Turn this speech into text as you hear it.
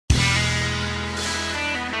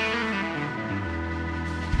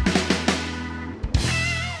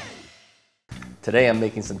Today I'm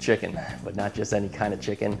making some chicken, but not just any kind of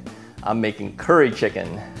chicken. I'm making curry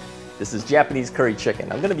chicken. This is Japanese curry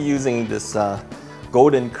chicken. I'm gonna be using this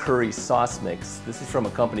golden curry sauce mix. This is from a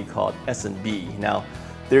company called S&B. Now,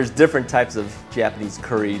 there's different types of Japanese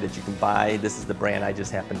curry that you can buy. This is the brand I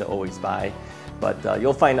just happen to always buy. But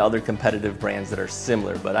you'll find other competitive brands that are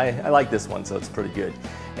similar, but I like this one, so it's pretty good.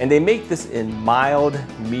 And they make this in mild,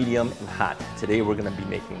 medium, and hot. Today we're gonna be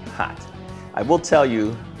making hot. I will tell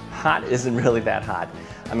you, hot isn't really that hot.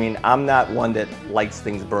 I mean, I'm not one that likes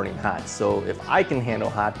things burning hot, so if I can handle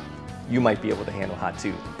hot, you might be able to handle hot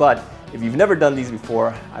too. But if you've never done these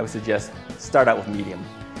before, I would suggest start out with medium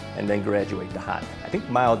and then graduate to hot. I think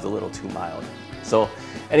mild's a little too mild. So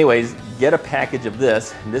anyways, get a package of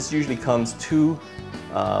this. This usually comes two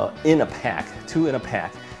in a pack.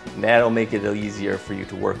 And that'll make it a little easier for you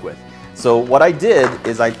to work with. So what I did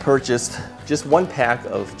is I purchased just one pack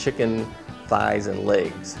of chicken thighs and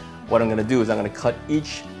legs. What I'm gonna do is I'm gonna cut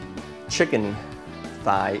each chicken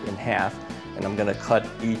thigh in half, and I'm gonna cut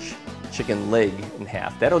each chicken leg in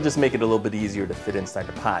half. That'll just make it a little bit easier to fit inside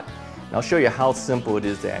the pot. And I'll show you how simple it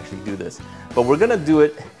is to actually do this. But we're gonna do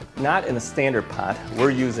it not in a standard pot.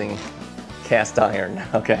 We're using cast iron,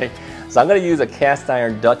 okay? So I'm gonna use a cast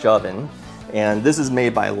iron Dutch oven, and this is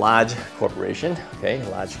made by Lodge Corporation, okay,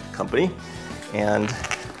 Lodge Company. And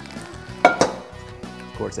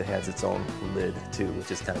of course it has its own lid too,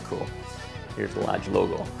 which is kind of cool. Here's the Lodge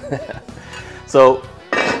logo. So,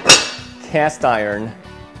 cast iron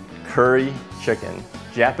curry chicken,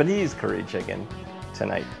 Japanese curry chicken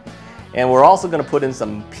tonight. And we're also gonna put in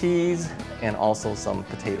some peas and also some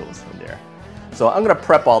potatoes in there. So I'm gonna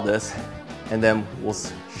prep all this and then we'll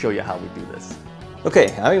show you how we do this.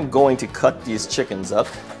 Okay, I'm going to cut these chickens up,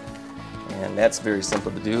 and that's very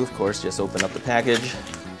simple to do. Of course, just open up the package,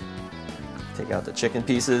 take out the chicken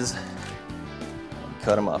pieces, and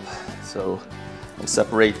cut them up. So and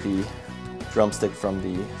separate the drumstick from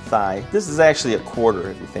the thigh. This is actually a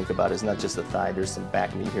quarter if you think about it. It's not just a thigh, there's some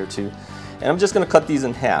back meat here too. And I'm just gonna cut these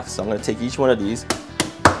in half. So I'm gonna take each one of these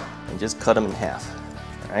and just cut them in half,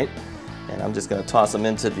 all right? And I'm just gonna toss them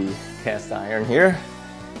into the cast iron here,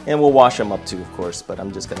 and we'll wash them up too, of course, but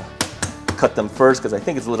I'm just gonna cut them first because I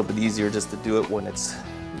think it's a little bit easier just to do it when it's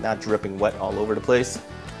not dripping wet all over the place.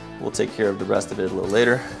 We'll take care of the rest of it a little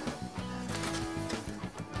later.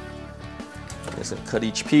 I'm just gonna cut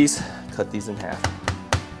each piece, cut these in half.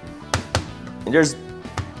 And there's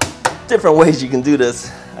different ways you can do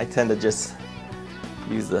this. I tend to just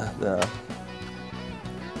use the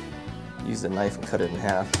knife and cut it in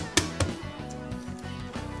half.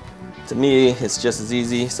 To me, it's just as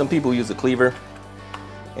easy. Some people use a cleaver,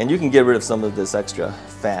 and you can get rid of some of this extra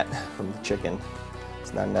fat from the chicken.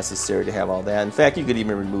 It's not necessary to have all that. In fact, you could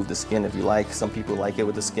even remove the skin if you like. Some people like it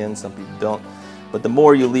with the skin, some people don't. But the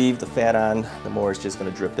more you leave the fat on, the more it's just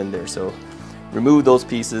going to drip in there. So remove those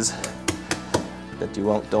pieces that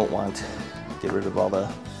you don't want. Get rid of all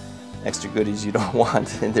the extra goodies you don't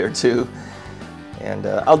want in there too. And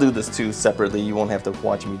I'll do this too separately. You won't have to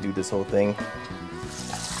watch me do this whole thing.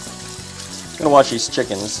 I'm gonna wash these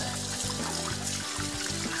chickens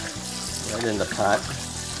right in the pot.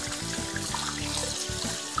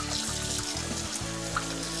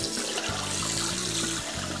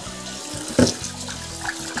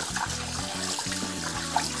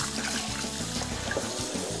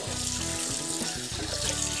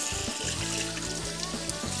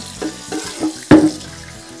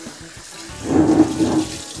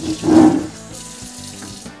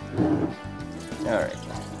 All right,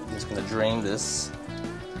 I'm just gonna drain this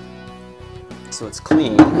so it's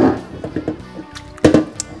clean.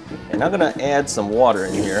 And I'm gonna add some water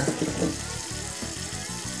in here.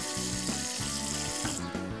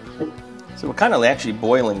 So we're kind of actually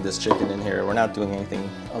boiling this chicken in here. We're not doing anything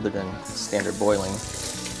other than standard boiling.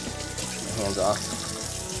 My hands off.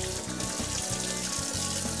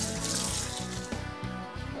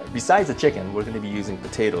 Besides the chicken, we're gonna be using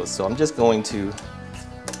potatoes. So I'm just going to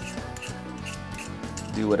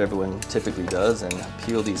do what everyone typically does and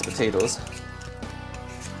peel these potatoes.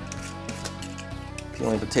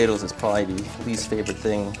 Peeling potatoes is probably the least favorite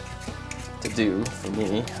thing to do for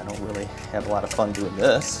me. I don't really have a lot of fun doing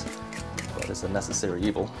this, but it's a necessary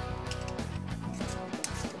evil.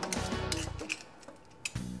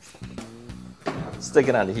 Stick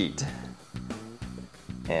it on the heat.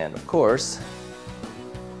 And of course,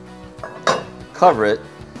 cover it,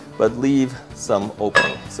 but leave some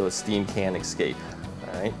opening so steam can escape.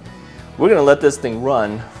 All right. We're gonna let this thing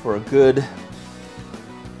run for a good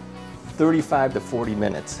 35 to 40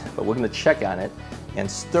 minutes, but we're gonna check on it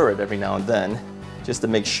and stir it every now and then just to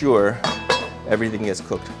make sure everything is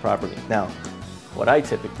cooked properly. Now, what I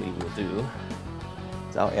typically will do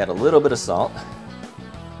So I'll add a little bit of salt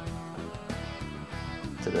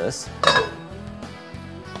to this.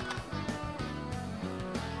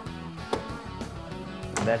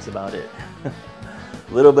 And that's about it. A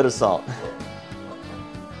little bit of salt.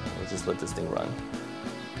 We'll just let this thing run.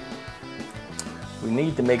 We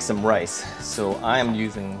need to make some rice, so I am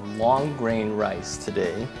using long grain rice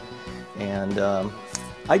today, and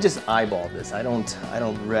I just eyeball this. I don't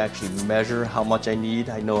actually measure how much I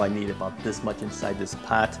need. I know I need about this much inside this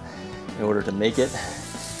pot in order to make it.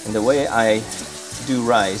 And the way I do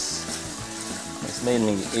rice, as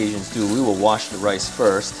mainly Asians do, we will wash the rice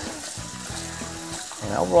first.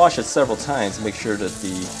 And I'll wash it several times to make sure that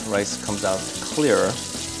the rice comes out clear,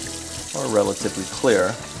 or relatively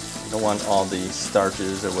clear. You don't want all the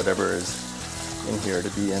starches or whatever is in here to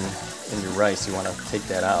be in your rice. You want to take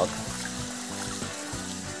that out.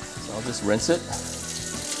 So I'll just rinse it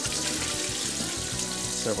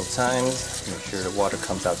several times, make sure the water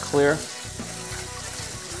comes out clear.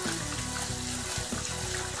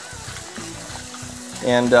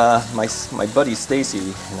 And my buddy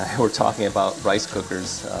Stacy and I were talking about rice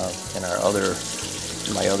cookers in my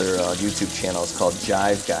other YouTube channel. It's called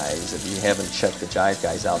Jive Guys. If you haven't checked the Jive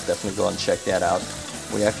Guys out, definitely go and check that out.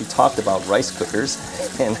 We actually talked about rice cookers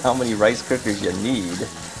and how many rice cookers you need.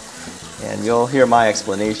 And you'll hear my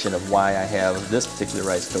explanation of why I have this particular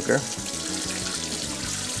rice cooker.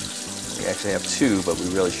 We actually have two, but we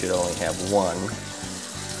really should only have one.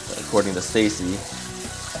 But according to Stacy,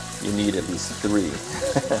 you need at least three.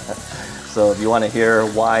 So if you want to hear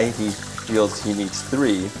why he feels he needs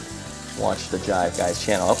three, watch the Jive Guys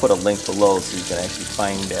channel. I'll put a link below so you can actually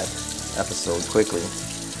find that episode quickly.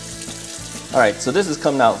 Alright, so this is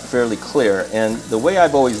coming out fairly clear, and the way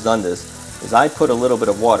I've always done this is I put a little bit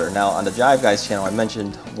of water. Now on the Jive Guys channel I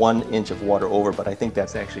mentioned 1 inch of water over, but I think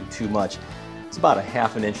that's actually too much. It's about a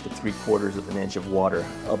 ½ an inch to 3/4 of an inch of water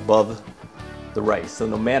above the rice. So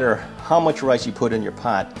no matter how much rice you put in your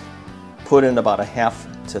pot, put in about a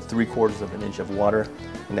 ½ to 3/4 of an inch of water,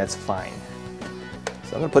 and that's fine.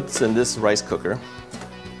 So I'm going to put this in this rice cooker.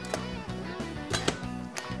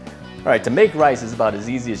 All right, to make rice is about as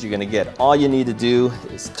easy as you're going to get. All you need to do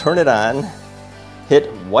is turn it on,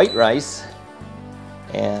 hit white rice,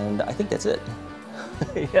 and I think that's it.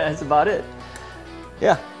 Yeah, that's about it.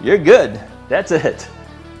 Yeah, you're good. That's it.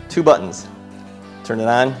 2 buttons. Turn it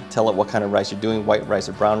on, tell it what kind of rice you're doing, white rice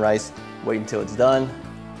or brown rice. Wait until it's done,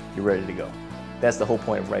 you're ready to go. That's the whole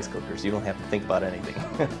point of rice cookers. You don't have to think about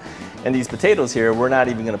anything. And these potatoes here, we're not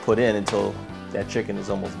even going to put in until that chicken is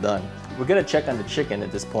almost done. We're going to check on the chicken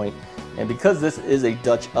at this point, and because this is a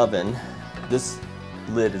Dutch oven, this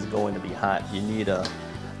lid is going to be hot. You need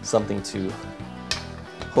something to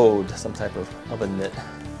hold, some type of oven mitt.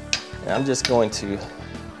 And I'm just going to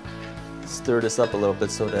stir this up a little bit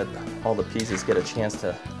so that all the pieces get a chance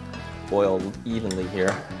to boil evenly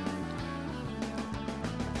here.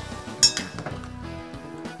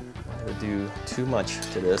 Do too much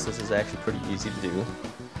to this. This is actually pretty easy to do,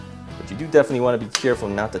 but you do definitely want to be careful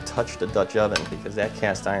not to touch the Dutch oven because that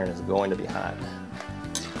cast iron is going to be hot.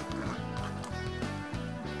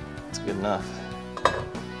 That's good enough.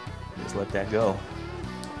 Just let that go.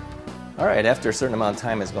 Alright, after a certain amount of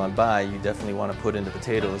time has gone by, you definitely want to put in the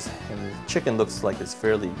potatoes, and the chicken looks like it's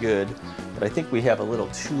fairly good, but I think we have a little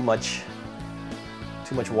too much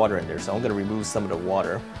water in there, so I'm going to remove some of the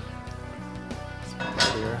water.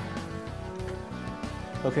 Here.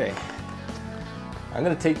 Okay, I'm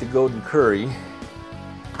going to take the golden curry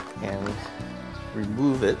and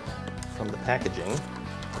remove it from the packaging.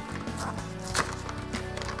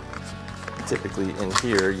 Typically in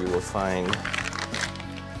here you will find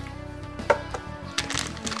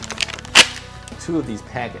 2 of these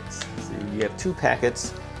packets. So you have 2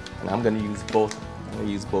 packets, and I'm going to use both. I'm going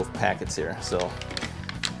to use both packets here. So to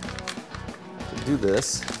do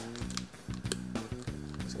this,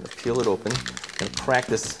 I'm just going to peel it open and crack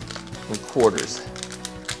this in quarters.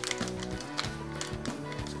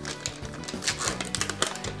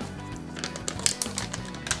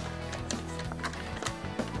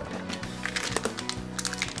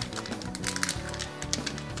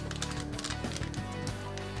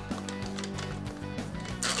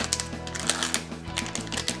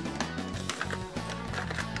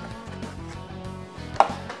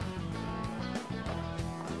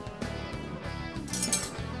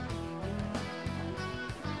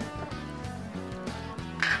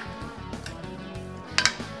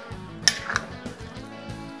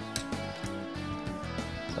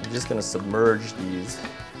 I'm just going to submerge these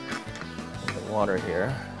in the water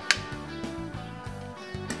here.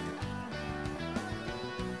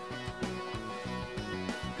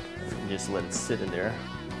 And just let it sit in there.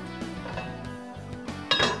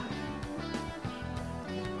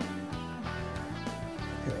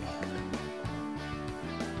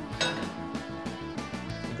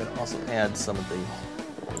 I'm gonna also add some of the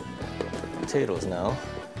potatoes now.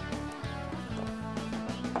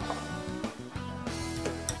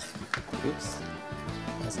 Oops,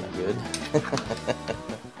 that's not good.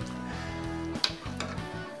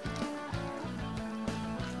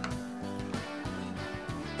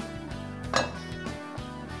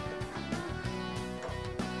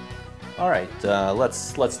 All right,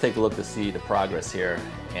 let's take a look to see the progress here,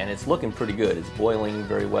 and it's looking pretty good. It's boiling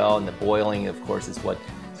very well, and the boiling, of course, is what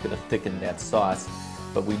is going to thicken that sauce.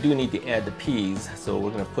 But we do need to add the peas, so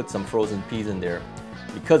we're going to put some frozen peas in there.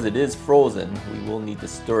 Because it is frozen, we will need to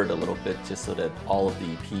stir it a little bit just so that all of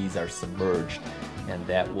the peas are submerged, and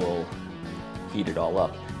that will heat it all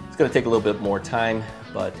up. It's going to take a little bit more time,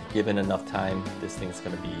 but given enough time, this thing's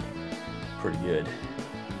going to be pretty good.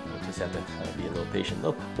 We'll just have to kind of be a little patient.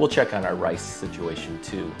 We'll check on our rice situation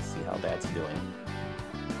too, see how that's doing.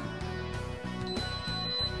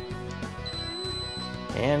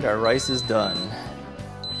 And our rice is done.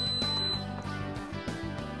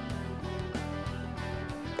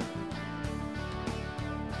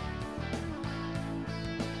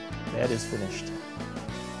 That is finished.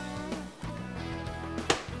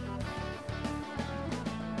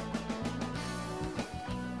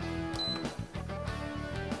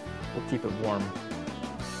 We'll keep it warm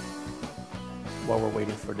while we're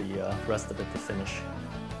waiting for the rest of it to finish.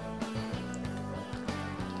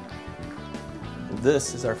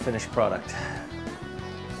 This is our finished product.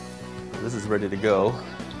 This is ready to go.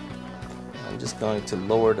 I'm just going to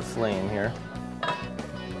lower the flame here.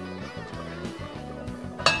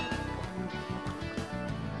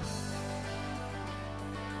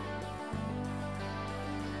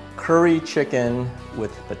 Curry chicken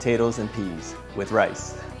with potatoes and peas with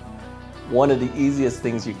rice. One of the easiest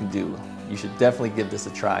things you can do. You should definitely give this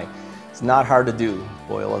a try. It's not hard to do.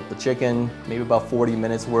 Boil up the chicken, maybe about 40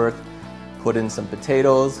 minutes worth. Put in some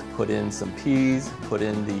potatoes, put in some peas, put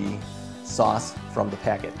in the sauce from the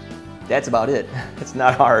packet. That's about it. It's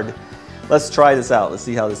not hard. Let's try this out. Let's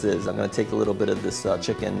see how this is. I'm going to take a little bit of this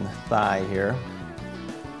chicken thigh here.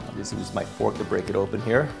 I'll just use my fork to break it open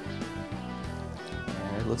here.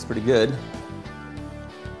 It looks pretty good.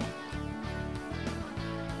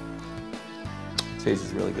 It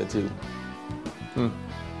tastes really good too.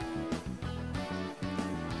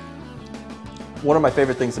 One of my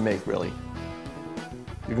favorite things to make, really.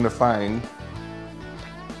 You're gonna find,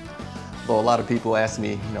 well, a lot of people ask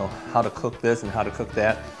me, you know, how to cook this and how to cook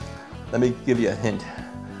that. Let me give you a hint.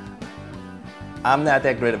 I'm not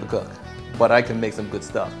that great of a cook, but I can make some good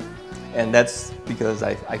stuff. And that's because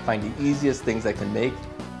I find the easiest things I can make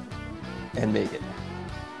and make it.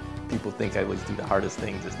 People think I always do the hardest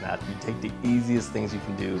things. It's not. You take the easiest things you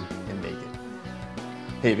can do and make it.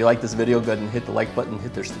 Hey, if you like this video, go ahead and hit the like button,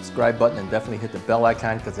 hit the subscribe button, and definitely hit the bell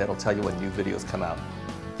icon because that'll tell you when new videos come out.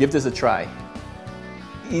 Give this a try.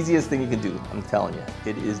 Easiest thing you can do, I'm telling you.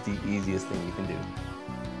 It is the easiest thing you can do.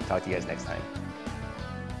 Talk to you guys next time.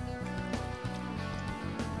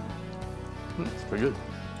 It's pretty good.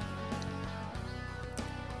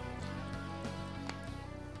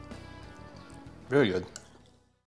 Very good.